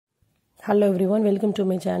Hello everyone, welcome to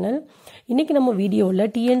my channel. இன்னைக்கு நம்ம வீடியோல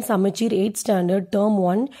TN Samacheer 8th standard term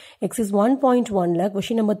 1 exercise 1.1ல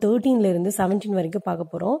question number 13ல இருந்து 17 வரைக்கும்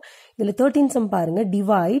பார்க்க போறோம். இதுல 13 sum பாருங்க.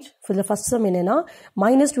 Divide for the first sum என்னன்னா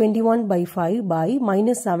 -21/5 by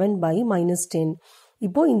 -7 by -10.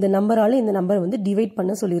 இப்போ இந்த நம்பரால இந்த நம்பர் வந்து டிவைட்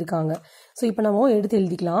பண்ண சொல்லிருக்காங்க. சோ இப்போ நாம எடுத்து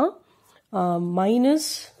எழுதிக்கலாம்.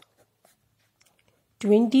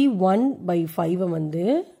 -21/5 வந்து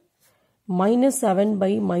 -7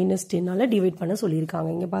 by -10 ஆல டிவைட் பண்ண சொல்லிருக்காங்க.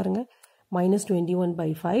 இங்க பாருங்க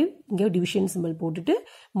 -21/5 இங்க டிவிஷன் சிம்பல் போட்டுட்டு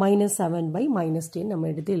 -7 by -10 நம்ம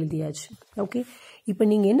எடுத்து எழுதியாச்சு. ஓகே, இப்போ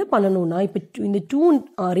நீங்க என்ன பண்ணணும்னா இப்போ இந்த two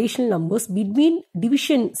rational numbers between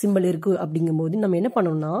division symbol இருக்கு அப்படிங்கும்போது நம்ம என்ன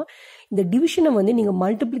பண்ணணும்னா இந்த டிவிஷனை வந்து நீங்க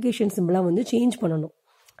மல்டிப்ளிகேஷன் சிம்பலா வந்து சேஞ்ச் பண்ணணும்.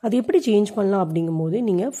 அது எப்படி சேஞ்ச் பண்ணலாம் அப்படிங்கும்போது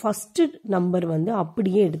நீங்க ஃபர்ஸ்ட் நம்பர் வந்து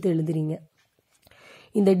அப்படியே எடுத்து எழுதுறீங்க.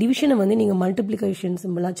 இந்த டிவிஷனை வந்து நீங்க மல்டிப்ளிகேஷன்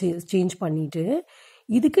சிம்பலா சேஞ்ச் பண்ணிட்டு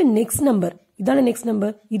இதுக்கு நெக்ஸ்ட் நம்பர், இதான நெக்ஸ்ட்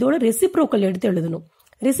நம்பர், இதோட ரெசிப்ரோக்கல் எடுத்து எழுதணும்.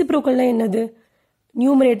 ரெசிப்ரோக்கல்னா என்னது?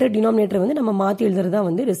 நியூமரேட்டர் டினாமினேட்டர் வந்து நம்ம மாத்தி எழுதுறதா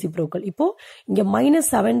வந்து ரெசிப்ரோக்கல். இப்போ இங்க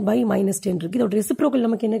 -7 by -10 இருக்கு. இதோட ரெசிப்ரோக்கல்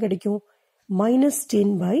நமக்கு என்ன கிடைக்கும்? -10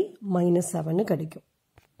 by -7 கிடைக்கும்.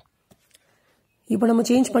 இப்போ நம்ம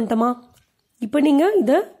சேஞ்ச் பண்ணிட்டோமா? இப்போ நீங்க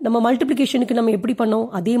இத நம்ம மல்டிப்ளிகேஷனுக்கு நம்ம எப்படி பண்ணோம்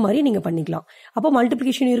அதே மாதிரி நீங்க பண்ணிக்கலாம். அப்போ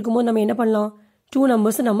மல்டிப்ளிகேஷன் இருக்கும்போது நம்ம என்ன பண்ணலாம்? டூ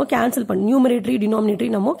நம்பர்ஸ் நம்ம கேன்சல் பண்ணி நியூமரேட்டரி டினாமினேட்டரி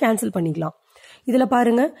நம்ம கேன்சல் பண்ணிக்கலாம். இதுல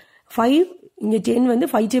பாருங்க 5 இங்க 10 வந்து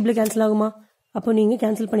 5 டேபிள்ல கேன்சல் ஆகுமா? அப்போ நீங்க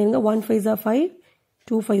கேன்சல் பண்ணிருங்க. 1 5s are 5,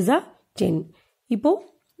 2 5s are 10. இப்போ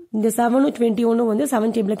இந்த 7 21 வந்து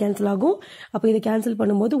 7 டேபிள்ல கேன்சல் ஆகும். அப்போ இத கேன்சல்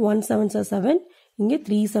பண்ணும்போது 1 7s are 7, இங்க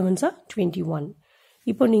 3 7s are 21.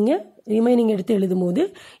 இப்போ நீங்க ரிமைனிங் எடுத்து எழுதும்போது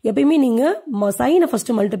எப்பயுமே நீங்க சைனை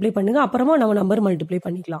ஃபர்ஸ்ட் மல்டிப்ளை பண்ணுங்க, அப்புறமா நம்ம நம்பர் மல்டிப்ளை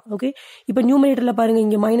பண்ணிக்கலாம். ஓகே, இப்போ நியூமரேட்டர்ல பாருங்க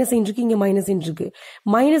இங்க மைனஸ் இருக்கு, இங்க மைனஸ் இருக்கு.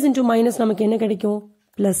 மைனஸ் இன்டூ மைனஸ் நமக்கு என்ன கிடைக்கும்?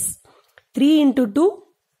 பிளஸ் 3 into 2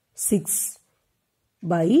 6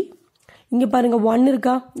 by இங்க பாருங்க 1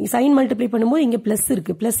 இருக்கா? சைன் மல்டிப்ளை பண்ணும்போது இங்க பிளஸ்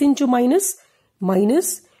இருக்கு. Plus into minus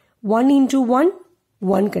minus 1 into 1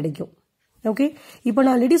 1 கிடைக்கும். ஓகே, இப்போ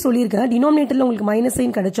நான் ஆல்ரெடி சொல்லியிருக்கேன் டினாமினேட்டர்ல உங்களுக்கு மைனஸ்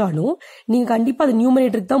சைன் கிடைச்சாலும் நீங்க கண்டிப்பா அது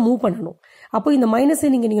நியூமரேட்டருக்கு தான் மூவ் பண்ணணும். அப்போ இந்த மைனஸ்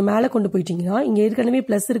சைன் நீங்க மேல கொண்டு போயிட்டீங்கன்னா இங்க ஏற்கனவே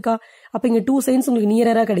பிளஸ் இருக்கா? அப்ப இங்க 2 சைன்ஸ் உங்களுக்கு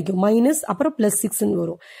நியரரா கிடைக்கும். மைனஸ் அப்புறம் பிளஸ் 6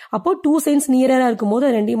 வரும். அப்போ 2 சைன்ஸ் நியரரா இருக்கும்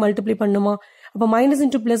போது ரெண்டையும் மல்டிப்ளை பண்ணுமா? அப்ப மைனஸ்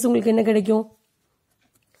இன்டூ பிளஸ் உங்களுக்கு என்ன கிடைக்கும்?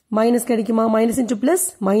 மைனஸ் கிடைக்குமா? Minus into plus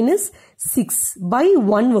minus 6 by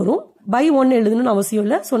 1 வரும். by 1 எழுதணும்னு அவசியம்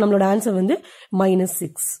இல்ல. சோ நம்மளோட ஆன்சர் வந்து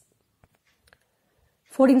 -6.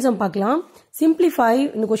 14 sum பார்க்கலாம். Simplify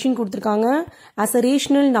இந்த கொஸ்டின் கொடுத்திருக்காங்க as a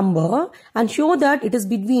rational number and show that it is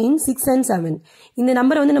between 6 and 7. இந்த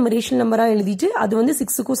நம்பரை வந்து நம்ம ரேஷனல் நம்பரா எழுதிட்டு அது வந்து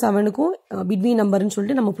 6க்கும் 7க்கும் பிட்வீன் நம்பர்னு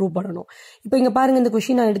சொல்லிட்டு நம்ம ப்ரூவ் பண்ணணும். இப்போ இங்க பாருங்க இந்த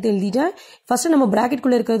கொஸ்டின் நான் எடுத்து எழுதிட்டேன். ஃபர்ஸ்ட் நம்ம பிராக்கெட்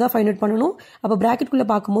குள்ள இருக்கிறதா ஃபைண்ட் அவுட் பண்ணணும். அப்ப பிராக்கெட் குள்ள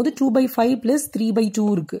பார்க்கும்போது 2/5 plus 3/2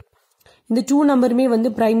 இருக்கு. இந்த 2 நம்பருமே வந்து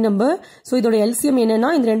பிரைம் நம்பர். சோ இதோட எல்சிஎம் என்னன்னா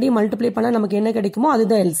இந்த ரெண்டையும் மல்டிப்ளை பண்ணா நமக்கு என்ன கிடைக்குமோ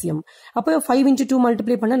அதுதான் எல்சிஎம். அப்போ 5 into 2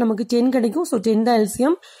 மல்டிப்ளை பண்ணா நமக்கு 10 கிடைக்கும். சோ 10 தான்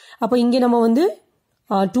எல்சிஎம். அப்போ இங்க நம்ம வந்து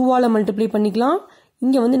 2 ஆல மல்டிப்ளை பண்ணிக்கலாம்,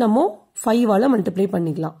 இங்க வந்து நம்ம 5 ஆல மல்டிப்ளை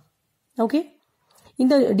பண்ணிக்கலாம். ஓகே,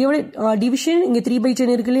 இந்த டிவிஷன் இங்க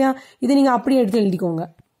 3/10 இருக்கு இல்லையா? இதை நீங்க அப்படியே எடுத்து எழுதிக்கோங்க.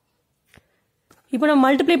 இப்போ நம்ம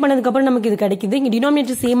மல்டிப்ளை பண்ணதுக்கு அப்புறம் நமக்கு இது கிடைக்குது. இங்க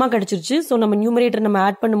டினாமினேட்டர் சேமா கிடைச்சிருச்சு. சோ நம்ம நியூமரேட்டர் நம்ம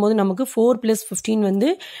ஆட் பண்ணும்போது நமக்கு 4 plus 15 வந்து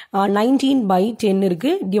 19/10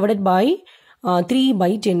 இருக்கு. டிவைடட் பை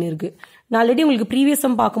 3/10 இருக்கு. நான் ஆல்ரெடி உங்களுக்கு ப்ரீவியஸ்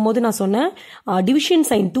சம் பார்க்கும்போது நான் சொன்னேன் division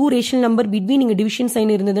sine two rational number between நீங்க டிவிஷன்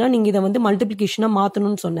சைன் இருந்ததுன்னா நீங்க இதை வந்து மல்டிபிளிகேஷனா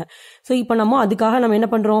மாத்தணும்னு சொன்னேன். சோ இப்போ நம்ம அதுக்காக நம்ம என்ன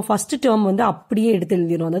பண்றோம்? ஃபர்ஸ்ட் டேர்ம் வந்து அப்படியே எடுத்து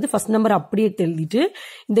எழுதிடுறோம். அதாவது ஃபர்ஸ்ட் நம்பர் அப்படியே எடுத்து எழுதிட்டு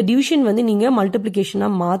இந்த டிவிஷன் வந்து நீங்க மல்டிபிளிகேஷனா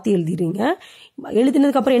மாத்தி எழுதிடுறீங்க.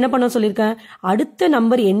 எழுதினதுக்கு அப்புறம் என்ன பண்ண சொல்லியிருக்கேன்? அடுத்த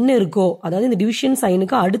நம்பர் என்ன இருக்கோ, அதாவது இந்த டிவிஷன்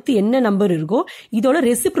சைனுக்கு அடுத்து என்ன நம்பர் இருக்கோ இதோட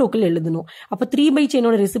ரெசிப்ரோக்கல் எழுதணும். அப்ப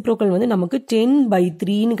 3/10 ரெசிப்ரோக்கல் வந்து நமக்கு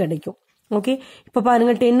 10/3 கிடைக்கும். ஓகே, இப்ப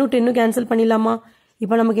பாருங்க 10 கேன்சல் பண்ணிடலாமா?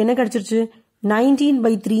 இப்ப நமக்கு என்ன கிடைச்சிருச்சு?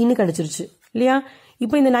 19/3 கிடைச்சிருச்சு இல்லையா?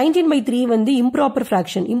 இப்போ இந்த 19/3 வந்து இம்ப்ராப்பர்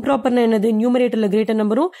ஃபிராக்ஷன். இம்ப்ராப்பர்னா என்னது? நியூமரேட்டர்ல கிரேட்டர்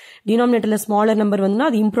நம்பரும் டினாமினேட்டர்ல ஸ்மாலர் நம்பர் வந்து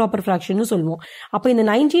அது இம்ப்ராப்பர் ஃபிராக்ஷன் சொல்லுவோம். அப்ப இந்த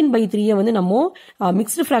 19/3 வந்து நம்ம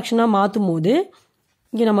மிக்ஸ்டு ஃபிராக்ஷனா மாத்தும் போது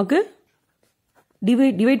இங்க நமக்கு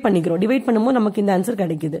டிவைட் பண்ணிக்கிறோம். டிவைட் பண்ணும்போது நமக்கு இந்த ஆன்சர்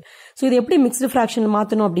கிடைக்குது. சோ இது எப்படி மிக்ஸ்டு ஃபிராக்ஷன்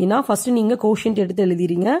மாத்தணும் அப்படின்னா ஃபர்ஸ்ட் நீங்க கோஷன்ட் எடுத்து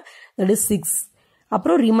எழுதிறீங்க. That is 6.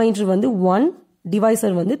 அப்புறம் ரிமைண்டர் வந்து 1,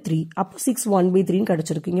 டிவைசர் வந்து 3. அப்போ 6 1/3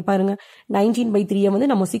 கிடைச்சிருக்கு. இங்க பாருங்க 19/3 வந்து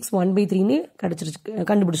நம்ம 6 1/3 கிடைச்சிருக்கு,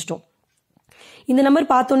 கண்டுபிடிச்சிட்டோம். இந்த நம்பர்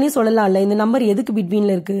பார்த்தோன்னே சொல்லலாம்ல இந்த நம்பர் எதுக்கு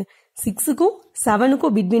பிட்வீன்ல இருக்கு? 6க்கும்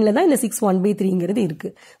 7க்கும் பிட்வீன்ல தான் இந்த 6 1/3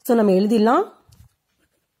 இருக்கு. சோ நம்ம எழுதிடலாம்.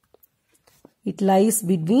 It lies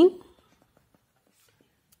between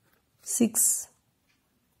 6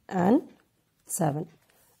 and 7.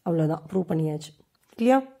 அவ்வளவுதான், ப்ரூவ் பண்ணியாச்சு.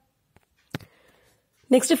 கிளியர்?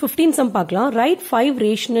 நெக்ஸ்ட் 15 சம் பார்க்கலாம். Right 5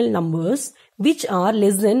 rational numbers which are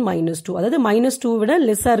less than -2. அதாவது -2 விட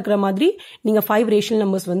லெஸ்ஸா இருக்கிற மாதிரி நீங்க 5 ரேஷனல்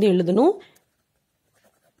நம்பர்ஸ் வந்து எழுதணும்.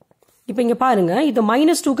 இப்போ இங்க பாருங்க, இது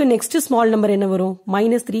 -2க்கு நெக்ஸ்ட் ஸ்மால் நம்பர் என்ன வரும்?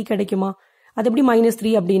 -3 கிடைக்குமா? அது எப்படி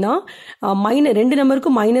 -3 அப்படின்னா ரெண்டு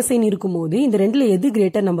நம்பருக்கும் மைனஸ் சைன் இருக்கும்போது இந்த ரெண்டுல எது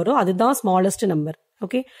கிரேட்டர் நம்பரோ அதுதான் ஸ்மாலஸ்ட் நம்பர்.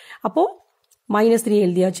 ஓகே, அப்போ -3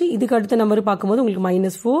 எழுதியாச்சு. இதுக்கு அடுத்த நம்பர் பார்க்கும்போது உங்களுக்கு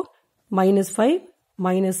 -4, -5,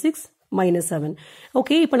 -6, -7.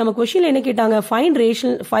 ஓகே, இப்போ நம்ம கொஸ்டின்ல என்ன கேட்டாங்க? 5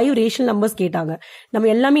 ரேஷனல் நம்பர்ஸ் கேட்டாங்க. நம்ம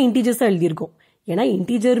எல்லாமே இன்டீஜர்ஸா எழுதியிருக்கோம். ஏன்னா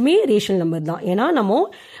இன்டீஜருமே ரேஷனல் நம்பர் தான். ஏன்னா நம்ம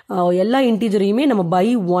எல்லா இன்டீஜரையுமே நம்ம பை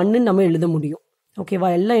 1 நம்ம எழுத முடியும். ஓகேவா?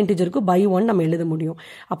 எல்லா இன்டீஜருக்கும் பை 1 நம்ம எழுத முடியும்.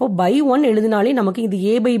 அப்போ பை 1 எழுதினாலே நமக்கு இது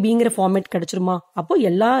a by bங்கிற ஃபார்மேட் கிடைச்சிருமா? அப்போ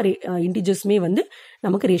எல்லா இன்டீஜர்ஸுமே வந்து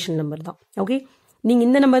நமக்கு ரேஷனல் நம்பர் தான். ஓகே, நீங்க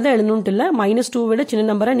இந்த நம்பர் தான் எழுதணும்ட்டு இல்ல, -2 விட சின்ன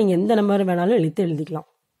நம்பரை நீங்க எந்த நம்பர் வேணாலும் எழுதிக்கலாம்.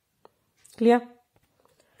 கிளியர்?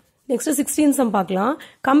 நெக்ஸ்ட் 16 சம் பார்க்கலாம்.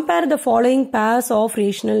 Compare the following purse of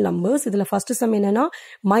rational numbers. இதுல ஃபர்ஸ்ட் சம் என்னன்னா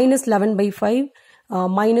 -11/5,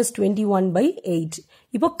 -21/8.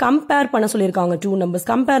 இப்போ கம்பேர் பண்ண சொல்லியிருக்காங்க 2 நம்பர்ஸ்.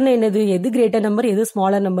 கம்பேர்னா என்னது? எது கிரேட்டர் நம்பர், எது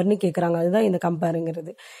ஸ்மாலர் நம்பர்னு கேட்கறாங்க. அதுதான் இந்த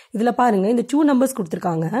கம்பேருங்கிறது. இதுல பாருங்க, இந்த 2 நம்பர்ஸ்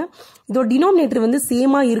கொடுத்திருக்காங்க. இதோட டினாமினேட்டர் வந்து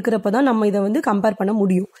சேமா இருக்கிறப்பதான் நம்ம இதை வந்து கம்பேர் பண்ண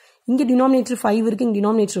முடியும். இங்க டினாமினேட்டர் 5 இருக்கு, இங்க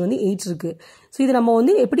டினாமினேட்டர் வந்து 8 இருக்கு. ஸோ இதை நம்ம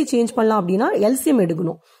வந்து எப்படி சேஞ்ச் பண்ணலாம் அப்படின்னா எல்சிஎம்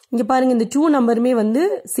எடுக்கணும். இங்க பாருங்க, இந்த 2 நம்பருமே வந்து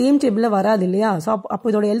சேம் டேபிள்ல வராது இல்லையா? ஸோ அப்போ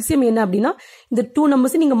இதோட எல்சிஎம் என்ன அப்படின்னா இந்த 2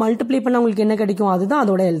 நம்பர்ஸ் நீங்க மல்டிப்ளை பண்ணா உங்களுக்கு என்ன கிடைக்கும்? அதுதான்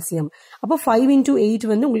அதோட எல்சிஎம். அப்போ 5 × 8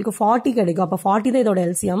 வந்து உங்களுக்கு 40 கிடைக்கும். அப்போ 40 தான் இதோட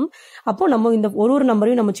எல்சிஎம். அப்போ நம்ம இந்த ஒரு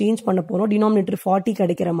நம்பரையும் நம்ம சேஞ்ச் பண்ண போறோம், டினாமினேட்டர் 40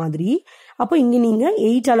 கிடைக்கிற மாதிரி. அப்போ இங்க நீங்க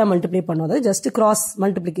 8ஆல மல்டிப்ளை பண்ணும், அதாவது ஜஸ்ட் கிராஸ்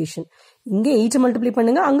மல்டிப்ளிகேஷன். இங்க 8 மல்டிப்ளை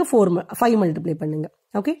பண்ணுங்க, அங்க 5 மல்டிப்ளை பண்ணுங்க.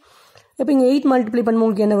 ஓகே, இப்போ இங்க 8 மல்டிப்ளை பண்ணும்போது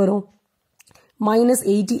உங்களுக்கு என்ன வரும்?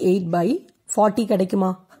 -88/40 கிடைக்குமா?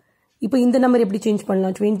 இப்போ இந்த நம்பர் எப்படி சேஞ்ச்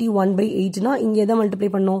பண்ணலாம்? 21/8னா இங்க எதை மல்டிப்ளை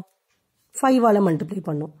பண்ணோம்? 5ஆல மல்டிப்ளை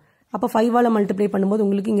பண்ணோம். அப்போ 5ஆல மல்டிப்ளை பண்ணும்போது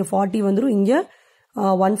உங்களுக்கு இங்க 40 வந்துடும். இங்க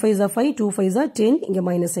 1 5 5, 2 5 10, இங்க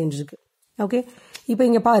மைனஸ் சைன் இருக்கு. ஓகே, இப்போ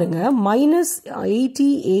இங்க பாருங்க,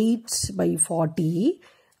 -88/40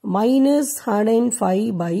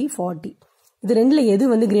 -105/40. இது ரெண்டுல எது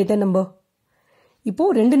வந்து கிரேட்டர் நம்பர்? இப்போ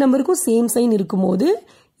ரெண்டு நம்பருக்கும் சேம் சைன் இருக்கும்போது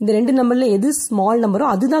இந்த ரெண்டு நம்பர்ல எது ஸ்மால் நம்பரோ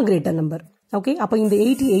அதுதான் கிரேட்டர் நம்பர். ஓகே, அப்போ இந்த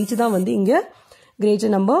 88 தான் வந்து இங்க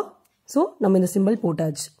கிரேட்டர் நம்பர். ஸோ நம்ம இந்த சிம்பிள்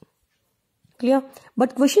போட்டாச்சு. கிளியர்?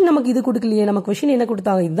 பட் கொஸ்டின் நமக்கு இது கொடுக்கலையே. நம்ம கொஸ்டின் என்ன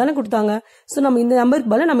கொடுத்தாங்க? இதுதானே கொடுத்தாங்க. ஸோ நம்ம இந்த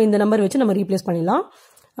நம்பருக்கு பதிலா நம்ம இந்த நம்பர் வச்சு நம்ம ரீப்ளேஸ் பண்ணிடலாம்.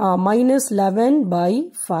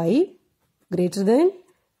 -11/5 greater than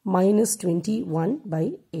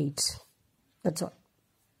 -21/8. That's all.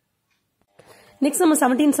 Next நம்ம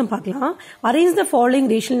 17 சம் பார்க்கலாம். Arrange the following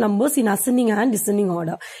rational numbers in ascending and descending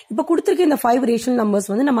order. இப்போ கொடுத்திருக்க இந்த 5 ரேஷனல் நம்பர்ஸ்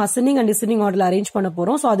வந்து நம்ம அசெண்டிங் அண்ட் டிசெண்டிங் ஆர்டர்ல அரேஞ்ச் பண்ண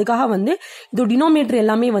போறோம். ஸோ அதுக்காக வந்து இது டினாமினேட்டர்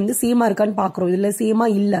எல்லாமே வந்து சேமா இருக்கான்னு பாக்குறோம். இதுல சேமா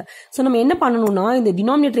இல்ல. ஸோ நம்ம என்ன பண்ணணும்னா இந்த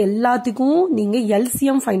டினாமினேட்டர் எல்லாத்துக்கும் நீங்க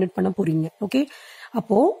எல்சிஎம் ஃபைண்ட் அவுட் பண்ண போறீங்க. ஓகே,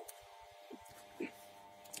 அப்போ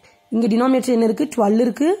இங்க டினாமினேட்டர் என்ன இருக்கு? 12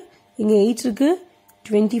 இருக்கு, இங்க 8 இருக்கு,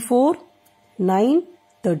 24, 9,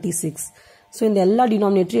 36. ஸோ இந்த எல்லா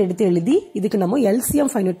டினாமினேட்டரையும் எடுத்து எழுதி இதுக்கு நம்ம எல்சிஎம்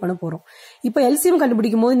ஃபைண்ட் அவுட் பண்ண போறோம். இப்போ எல்சிஎம்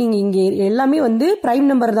கண்டுபிடிக்கும் போது நீங்க இங்க எல்லாமே வந்து பிரைம்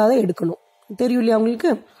நம்பர் தான் எடுக்கணும். தெரியும் இல்லையா உங்களுக்கு?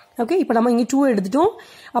 ஓகே, இப்போ நம்ம இங்க 2 எடுத்துட்டோம்.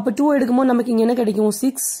 அப்போ 2 எடுக்கும்போது நமக்கு இங்க என்ன கிடைக்கும்?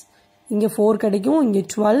 6, இங்க 4 கிடைக்கும், இங்க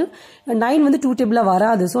 12, 9 வந்து 2 டேபிள்ல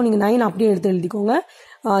வராது. ஸோ நீங்க 9 அப்படியே எடுத்து எழுதிக்கோங்க.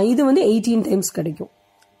 இது வந்து 18 டைம்ஸ் கிடைக்கும்.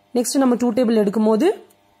 நெக்ஸ்ட் நம்ம 2 டேபிள் எடுக்கும்போது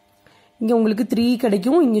இங்க உங்களுக்கு 3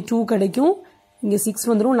 கிடைக்கும், இங்க 2 கிடைக்கும், இங்க 6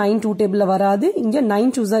 வந்துடும். 9 2 டேபிள்ல வராது. இங்க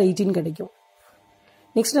 9 2s are 18 கிடைக்கும்.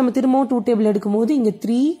 நெக்ஸ்ட் நம்ம திரும்பவும் 2 டேபிள் எடுக்கும்போது இங்க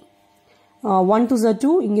 3, 1 2s are 2,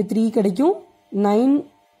 இங்க 3 கிடைக்கும்.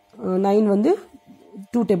 9 வந்து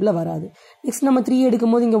 2 டேபிள்ல வராது. நெக்ஸ்ட் நம்ம 3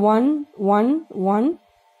 எடுக்கும்போது இங்க 1 1 1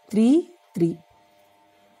 3 3.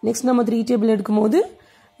 நெக்ஸ்ட் நம்ம 3 டேபிள் எடுக்கும்போது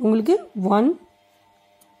உங்களுக்கு 1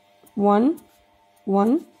 1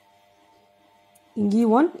 1,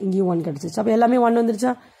 இங்கேயும் 1 இங்கேயும் 1 கிடைச்சிச்சு. அப்போ எல்லாமே 1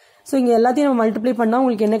 வந்துருச்சா? ஸோ இங்கே எல்லாத்தையும் நம்ம மல்டிப்ளை பண்ணால்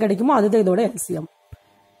உங்களுக்கு என்ன கிடைக்குமோ அதுதான் இதோட எல்சிஎம்.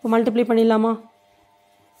 இப்போ மல்டிப்ளை பண்ணிடலாமா?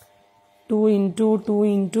 2 × 2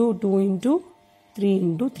 × 2 × 3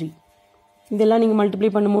 × 3. இதெல்லாம் நீங்கள் மல்டிப்ளை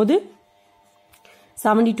பண்ணும்போது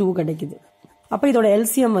 72 கிடைக்குது. அப்போ இதோட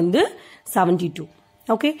எல்சிஎம் வந்து 72.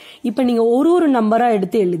 ஓகே, இப்போ நீங்கள் ஒரு நம்பராக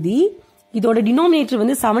எடுத்து எழுதி இதோட டினாமினேட்டர்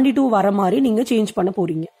வந்து 72 வர மாதிரி நீங்கள் சேஞ்ச் பண்ண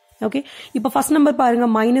போறீங்க. ஓகே, இப்போ ஃபர்ஸ்ட் நம்பர் பாருங்க,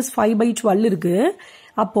 -5/12 இருக்கு.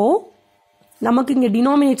 அப்போ நமக்கு இங்க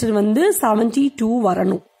டினாமினேட்டர் வந்து 72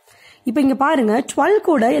 வரணும். இப்போ இங்க பாருங்க, 12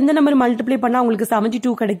 கூட எந்த நம்பர் மல்டிப்ளை பண்ணா உங்களுக்கு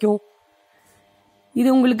 72 கிடைக்கும்? இது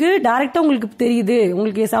உங்களுக்கு டைரக்டா உங்களுக்கு தெரியுது,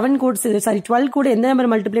 உங்களுக்கு 7 கூட சாரி 12 கூட எந்த நம்பர்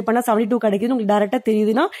மல்டிப்ளை பண்ணா 72 கிடைக்குது உங்களுக்கு டைரக்டா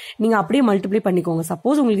தெரியுதுன்னா நீங்க அப்படியே மல்டிப்ளை பண்ணிக்கோங்க.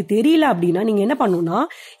 சப்போஸ் உங்களுக்கு தெரியல அப்படின்னா நீங்க என்ன பண்ணணும்னா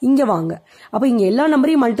இங்க வாங்க. அப்ப இங்க எல்லா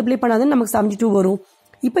நம்பரையும் மல்டிப்ளை பண்ணாதான் நமக்கு 72 வரும்.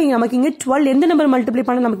 இப்ப நமக்கு இங்க 12 எந்த நம்பர் மல்டிப்ளை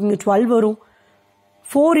பண்ணா நமக்கு இங்க 12 வரும்?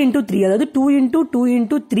 4 into 3, அதாவது 2 into 2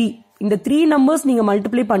 into 3. இந்த 3 நம்பர்ஸ் நீங்க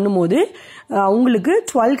மல்டிப்ளை பண்ணும்போது உங்களுக்கு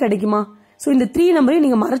 12 கிடைக்குமா? சோ இந்த 3 நம்பரையும்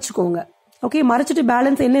நீங்க மறைச்சுக்கோங்க. ஓகே, மறைச்சிட்டு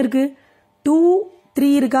பேலன்ஸ் என்ன இருக்கு? 2 3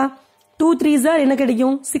 இருக்கா? 2 3s என்ன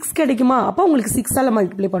கிடைக்கும்? 6 கிடைக்குமா? அப்ப உங்களுக்கு 6 ஆல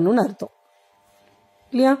மல்டிப்ளை பண்ணணும்னு அர்த்தம்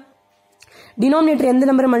இல்லையா? டினாமினேட்டர் எந்த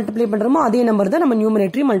நம்பரை மல்டிப்ளை பண்றோமோ அதே நம்பர் தான் நம்ம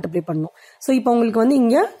நியூமரேட்டரையும் மல்டிப்ளை பண்ணணும். சோ இப்போ உங்களுக்கு வந்து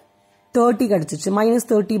இங்க 30 கிடைச்சிருச்சு,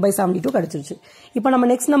 -30/72 கிடைச்சிருச்சு. இப்போ நம்ம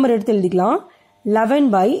நெக்ஸ்ட் நம்பர் எடுத்து எழுதிக்கலாம்.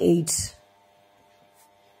 11/8.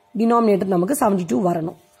 டினாமினேட்டர் நமக்கு 72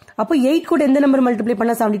 வரணும். அப்போ 8 கூட எந்த நம்பர் மல்டிப்ளை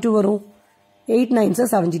பண்ணா 72 வரும்? 8 9s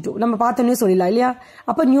 72. நம்ம பார்த்தோன்னே சொல்லலாம் இல்லையா?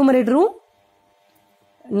 அப்போ நியூமரேட்டரும்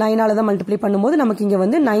 9 தான் மல்டிப்ளை பண்ணும்போது நமக்கு இங்க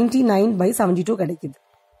வந்து 99/72 கிடைக்குது.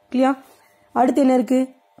 கிளியா? அடுத்து என்ன இருக்கு?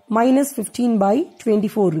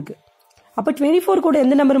 -15/24 இருக்கு. அப்ப 24 கூட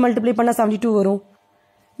எந்த நம்பர் மல்டிப்ளை பண்ணா 72 வரும்?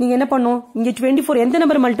 நீங்க என்ன பண்ணும்? இங்க 24 எந்த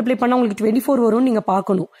நம்பர் மல்டிப்ளை பண்ணா உங்களுக்கு 24 வரும் நீங்க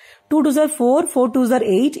பார்க்கணும். 2 2s are 4, 4 2s are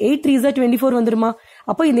 8, 8 3s are 24 வந்துருமா?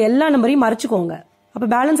 அப்ப இந்த எல்லா நம்பரையும் மறைச்சுக்கோங்க. அப்ப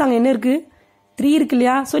பேலன்ஸ் அங்க என்ன இருக்கு? 3 இருக்கு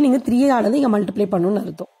இல்லையா? சோ நீங்க 3 ஆனது இங்க மல்டிப்ளை பண்ணணும்னு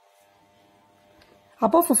அர்த்தம்.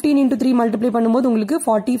 அப்போ 15 into 3 மல்டிப்ளை பண்ணும்போது உங்களுக்கு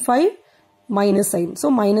 45 மைனஸ் சைன். ஸோ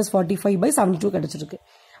 -45/72 கிடைச்சிருக்கு.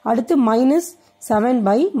 அடுத்து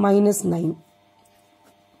 -7/-9.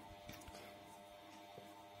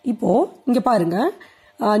 இப்போ இங்க பாருங்க,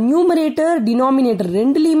 நியூமரேட்டர் டினாமினேட்டர்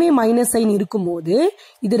ரெண்டுலயுமே மைனஸ் சைன் இருக்கும்போது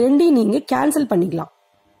இது ரெண்டையும் நீங்க கேன்சல் பண்ணிக்கலாம்.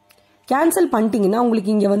 கேன்சல் பண்ணிட்டீங்கன்னா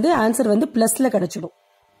உங்களுக்கு இங்க வந்து ஆன்சர் வந்து பிளஸ்ல கிடைச்சிடும்.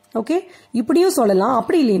 ஓகே, இப்படியும் சொல்லலாம்.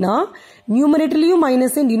 அப்படி இல்லைன்னா நியூமரேட்டர்லயும்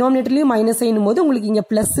மைனஸ் சைன் டினாமினேட்டர்லயும் மைனஸ் சைன் போது உங்களுக்கு இங்க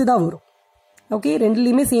பிளஸ் தான் வரும். ஓகே,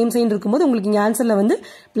 ரெண்டுலயுமே சேம் சைன் இருக்கும்போது உங்களுக்கு இங்க ஆன்சர்ல வந்து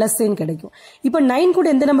பிளஸ் சைன் கிடைக்கும். இப்போ 9 கூட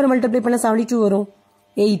எந்த நம்பர் மல்டிப்ளை பண்ண 72 வரும்?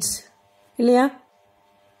 8 இல்லையா?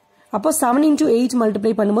 அப்போ 7 into 8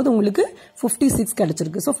 மல்டிப்ளை பண்ணும்போது உங்களுக்கு 56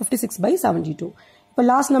 கிடைச்சிருக்கு. ஸோ 56/72. இப்போ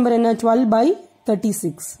லாஸ்ட் நம்பர் என்ன?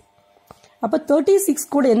 12/36. அப்போ 36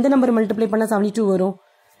 கூட எந்த நம்பர் மல்டிப்ளை பண்ண 72 வரும்?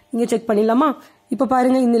 இங்க செக் பண்ணிடலாமா? இப்ப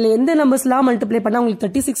பாருங்க, இதுல எந்த நம்பர்ஸ்லாம் மல்டிப்ளை பண்ணா உங்களுக்கு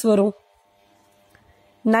 36 வரும்?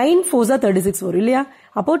 9 4s are 36 வரும் இல்லையா?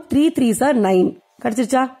 அப்போ 3 3s are 9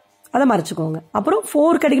 கிடைச்சிருச்சா? அதை மறைச்சுக்கோங்க. அப்புறம்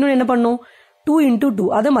 4 கிடைக்கணும்னு என்ன பண்ணும்? 2 into 2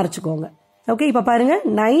 அதை மறைச்சுக்கோங்க. ஓகே, இப்ப பாருங்க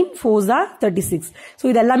 9 4s are 36. ஸோ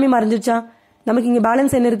இது எல்லாமே மறைஞ்சிருச்சா? நமக்கு இங்க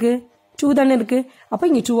பேலன்ஸ் என்ன இருக்கு? 2 தானே இருக்கு. அப்ப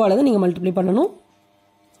இங்க 2 ஆல தான் நீங்க மல்டிப்ளை பண்ணணும்.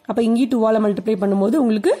 அப்ப இங்கே 2 ஆல மல்டிப்ளை பண்ணும்போது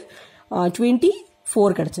உங்களுக்கு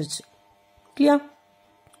 24 கிடைச்சிருச்சு. கிளியா?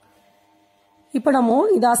 இப்போ நம்ம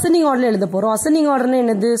இது அசெண்டிங் ஆர்டர்ல எழுத போறோம். அசெண்டிங் ஆர்டர்னா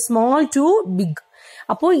என்னது? Small to big.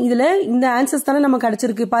 அப்போ இதுல இந்த ஆன்சர்ஸ் தானே நமக்கு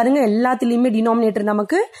கிடைச்சிருக்கு. பாருங்க, எல்லாத்துலயுமே டினாமினேட்டர்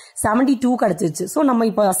நமக்கு 72 கிடைச்சிருச்சு. சோ நம்ம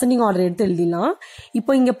இப்போ அசெண்டிங் ஆர்டர் எடுத்து எழுதிடலாம்.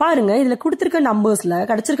 இப்போ இங்க பாருங்க, இதுல கொடுத்திருக்க நம்பர்ஸ்ல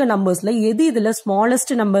கிடைச்சிருக்க நம்பர்ஸ்ல எது இதுல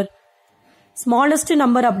ஸ்மாலஸ்ட் நம்பர்? ஸ்மாலஸ்ட்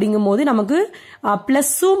நம்பர் அப்படிங்கும் போது நமக்கு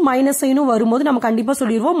பிளஸும் மைனஸ் சைனும் வரும்போது நம்ம கண்டிப்பா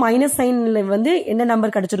சொல்லிடுவோம் மைனஸ் சைன்ல வந்து என்ன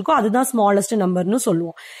நம்பர் கிடைச்சிருக்கோ அதுதான் ஸ்மாலஸ்ட் நம்பர்னு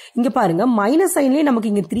சொல்லுவோம். இங்க பாருங்க, மைனஸ் சைன்லயே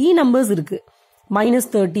நமக்கு இங்க 3 நம்பர்ஸ் இருக்கு.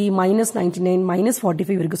 -30, -99,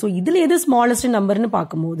 -45 இருக்கு. ஸோ இதுல எது ஸ்மாலஸ்ட் நம்பர்னு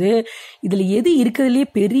பார்க்கும்போது இதுல எது இருக்கிறதுலயே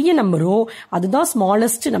பெரிய நம்பரோ அதுதான்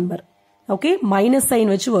smallest number. Okay, minus sign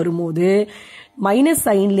வச்சு வரும்போது மைனஸ்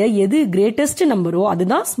சைன்ல எது கிரேட்டஸ்ட் நம்பரோ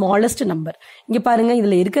அதுதான் ஸ்மாலஸ்ட் நம்பர். இங்க பாருங்க,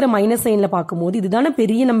 இதுல இருக்கிற மைனஸ் சைன்ல பார்க்கும்போது இதுதானே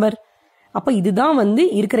பெரிய நம்பர். அப்ப இதுதான் வந்து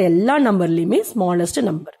இருக்கிற எல்லா நம்பர்லயுமே ஸ்மாலஸ்ட்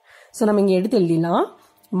நம்பர். ஸோ நம்ம இங்க எடுத்து எழுதிடலாம்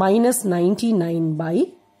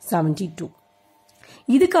 -99/72.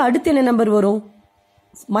 இதுக்கு அடுத்து என்ன நம்பர் வரும்?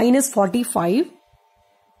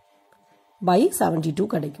 -45/72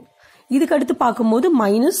 கிடைக்கும். இதுக்கு அடுத்து பார்க்கும்போது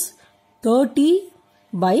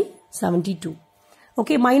 -30/72.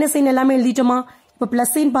 ஓகே, மைனஸ் சைன் எல்லாமே எழுதிட்டோமா? இப்ப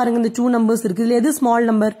பிளஸ் சைன் பாருங்க, இந்த 2 நம்பர்ஸ் இருக்கு. இதுல எது ஸ்மால்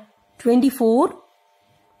நம்பர்?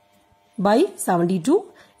 24/72.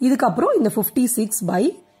 இதுக்கப்புறம் இந்த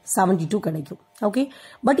 56/72 கிடைக்கும். ஓகே,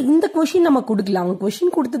 பட் இந்த கொஸ்டின் நம்ம கொடுக்கலாம். அவங்க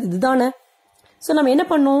கொஸ்டின் கொடுத்தது இதுதானே. ஸோ நம்ம என்ன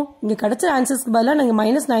பண்ணோம்? இங்க கிடைச்ச ஆன்சர்ஸ்க்கு பதிலாக நாங்கள்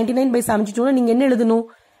 -99/72 நீங்க என்ன எழுதணும்?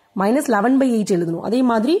 -11/8 எழுதணும். அதே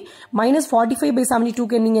மாதிரி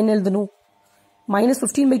 -45/72 நீங்க என்ன எழுதணும்?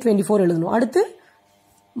 -15/24 எழுதணும். அடுத்து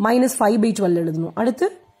 -5/12 எழுதணும். அடுத்து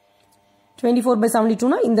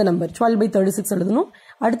 24/72 இந்த நம்பர் 12/36 எழுதணும்.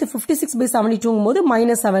 அடுத்து 56/72 போது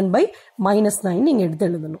 -7/-9 நீங்க எடுத்து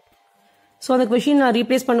எழுதணும். ஸோ அந்த கொஸ்டின் நான்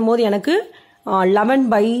ரீப்ளேஸ் பண்ணும்போது எனக்கு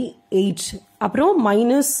 11/8 அப்புறம்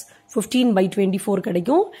 -15/24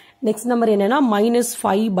 கிடைக்கும். நெக்ஸ்ட் நம்பர் என்னன்னா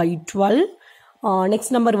 -5/12.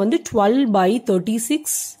 நெக்ஸ்ட் நம்பர் வந்து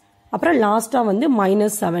 12/36. அப்புறம் லாஸ்டா வந்து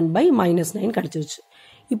 -7/-9 கிடைச்சிருச்சு.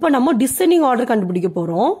 இப்போ நம்ம டிசெண்டிங் ஆர்டர் கண்டுபிடிக்க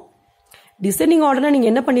போகிறோம். டிசெண்டிங் ஆர்டர்னா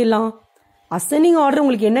நீங்கள் என்ன பண்ணிடலாம், அசெண்டிங் ஆர்டர்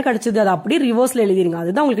உங்களுக்கு என்ன கிடைச்சது அதை அப்படியே ரிவர்ஸில் எழுதிருங்க.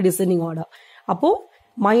 அதுதான் உங்களுக்கு டிசெண்டிங் ஆர்டர். அப்போது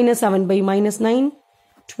 -7 by -9,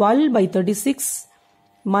 12 by 36,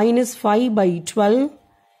 -5 by 12,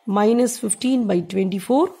 -15 by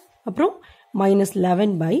 24, அப்புறம்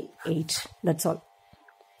 -11 by 8. That's all.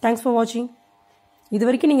 Thanks for watching. இது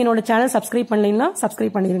வரைக்கும் நீங்கள் என்னோட சேனல் சப்ஸ்கிரைப் பண்ணலைன்னா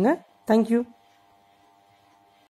சப்ஸ்கிரைப் பண்ணிடுங்க. தேங்க்யூ.